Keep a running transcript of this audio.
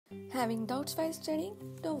Having doubts while studying?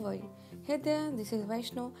 Don't worry. Hey there, this is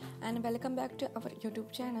Vaishno and welcome back to our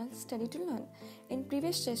YouTube channel Study to Learn. In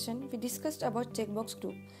previous session, we discussed about checkbox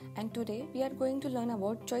group and today we are going to learn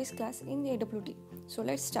about choice class in AWT. So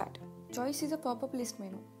let's start. Choice is a pop-up list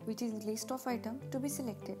menu which is a list of items to be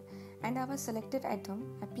selected and our selected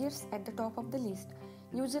item appears at the top of the list.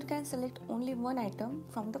 User can select only one item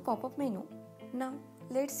from the pop-up menu. Now,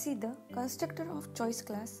 let's see the constructor of choice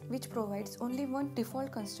class which provides only one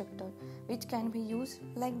default constructor which can be used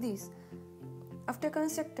like this. After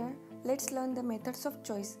constructor, let's learn the methods of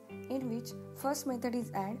choice in which first method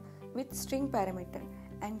is add with string parameter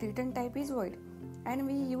and return type is void and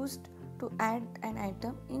we used to add an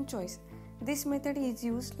item in choice. This method is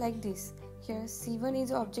used like this. Here C1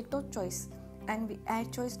 is object of choice and we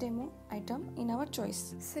add choice demo item in our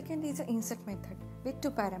choice. Second is the insert method with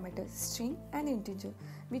two parameters, string and integer,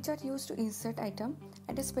 which are used to insert item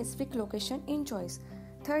at a specific location in choice.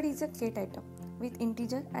 Third is a get item with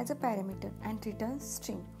integer as a parameter and returns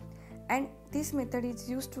string. And this method is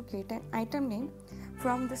used to get an item name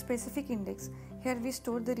from the specific index. Here we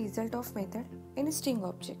store the result of method in a string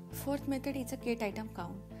object. Fourth method is a get item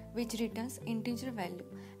count, which returns integer value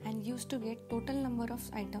and used to get total number of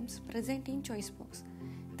items present in choice box.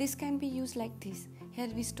 This can be used like this. Here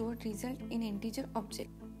we store result in integer object.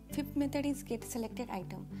 Fifth method is get selected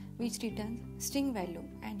item, which returns string value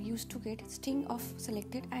and used to get string of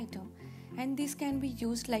selected item, and this can be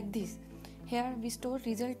used like this. Here we store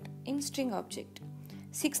result in string object.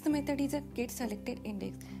 Sixth method is a get selected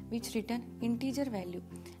index, which return integer value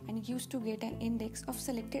and used to get an index of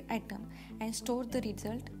selected item and store the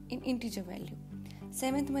result in integer value.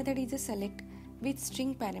 Seventh method is a select with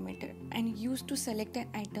string parameter and used to select an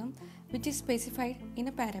item which is specified in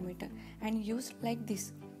a parameter and used like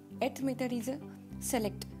this. Eighth method is a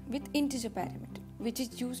select with integer parameter which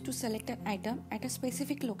is used to select an item at a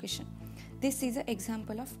specific location. This is an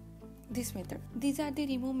example of this method. These are the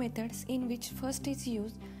remove methods in which first is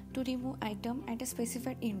used to remove item at a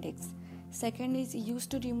specified index. Second is used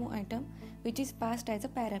to remove item which is passed as a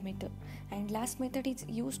parameter, and last method is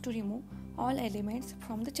used to remove all elements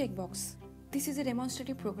from the checkbox. This is a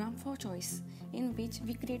demonstrative program for choice in which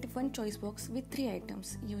we create one choice box with 3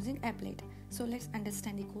 items using applet. So let's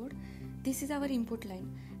understand the code. This is our input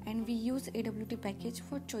line and we use AWT package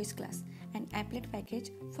for choice class and applet package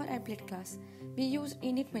for applet class. We use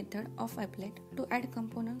init method of applet to add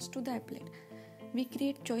components to the applet. We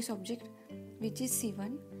create choice object which is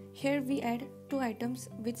C1. Here we add 2 items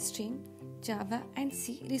with string, Java and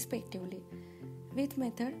C respectively with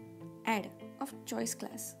method add of choice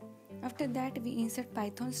class. After that, we insert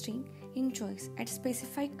Python string in choice at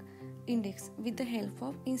specific index with the help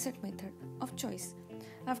of insert method of choice.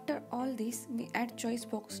 After all this, we add choice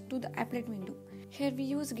box to the applet window. Here we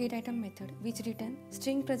use getItem method which return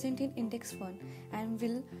string present in index 1 and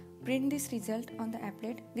will print this result on the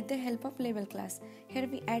applet with the help of label class. Here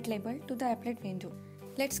we add label to the applet window.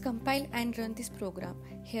 Let's compile and run this program.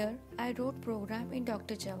 Here I wrote program in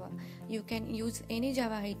Dr. Java. You can use any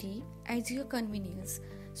Java IDE as your convenience.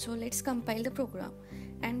 So let's compile the program,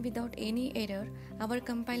 and without any error our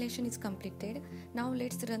compilation is completed. Now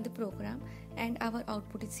let's run the program and our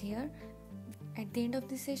output is here. At the end of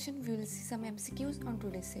this session we will see some MCQs on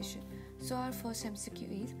today's session. So our first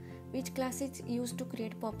MCQ is which class is used to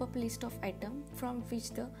create pop-up list of items from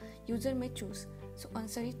which the user may choose. So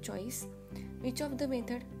answer is choice. Which of the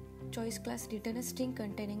method choice class return a string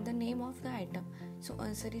containing the name of the item. So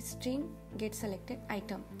answer is string get selected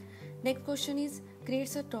item. Next question is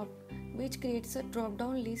creates a drop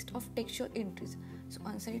down list of textual entries. So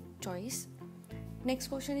answer is choice. Next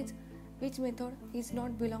question is which method is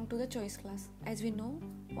not belong to the choice class. As we know,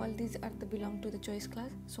 all these are the belong to the choice class.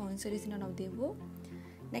 So answer is none of the above.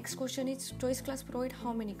 Next question is choice class provide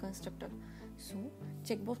how many constructor. So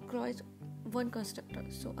checkbox provides one constructor.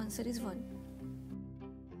 So answer is 1.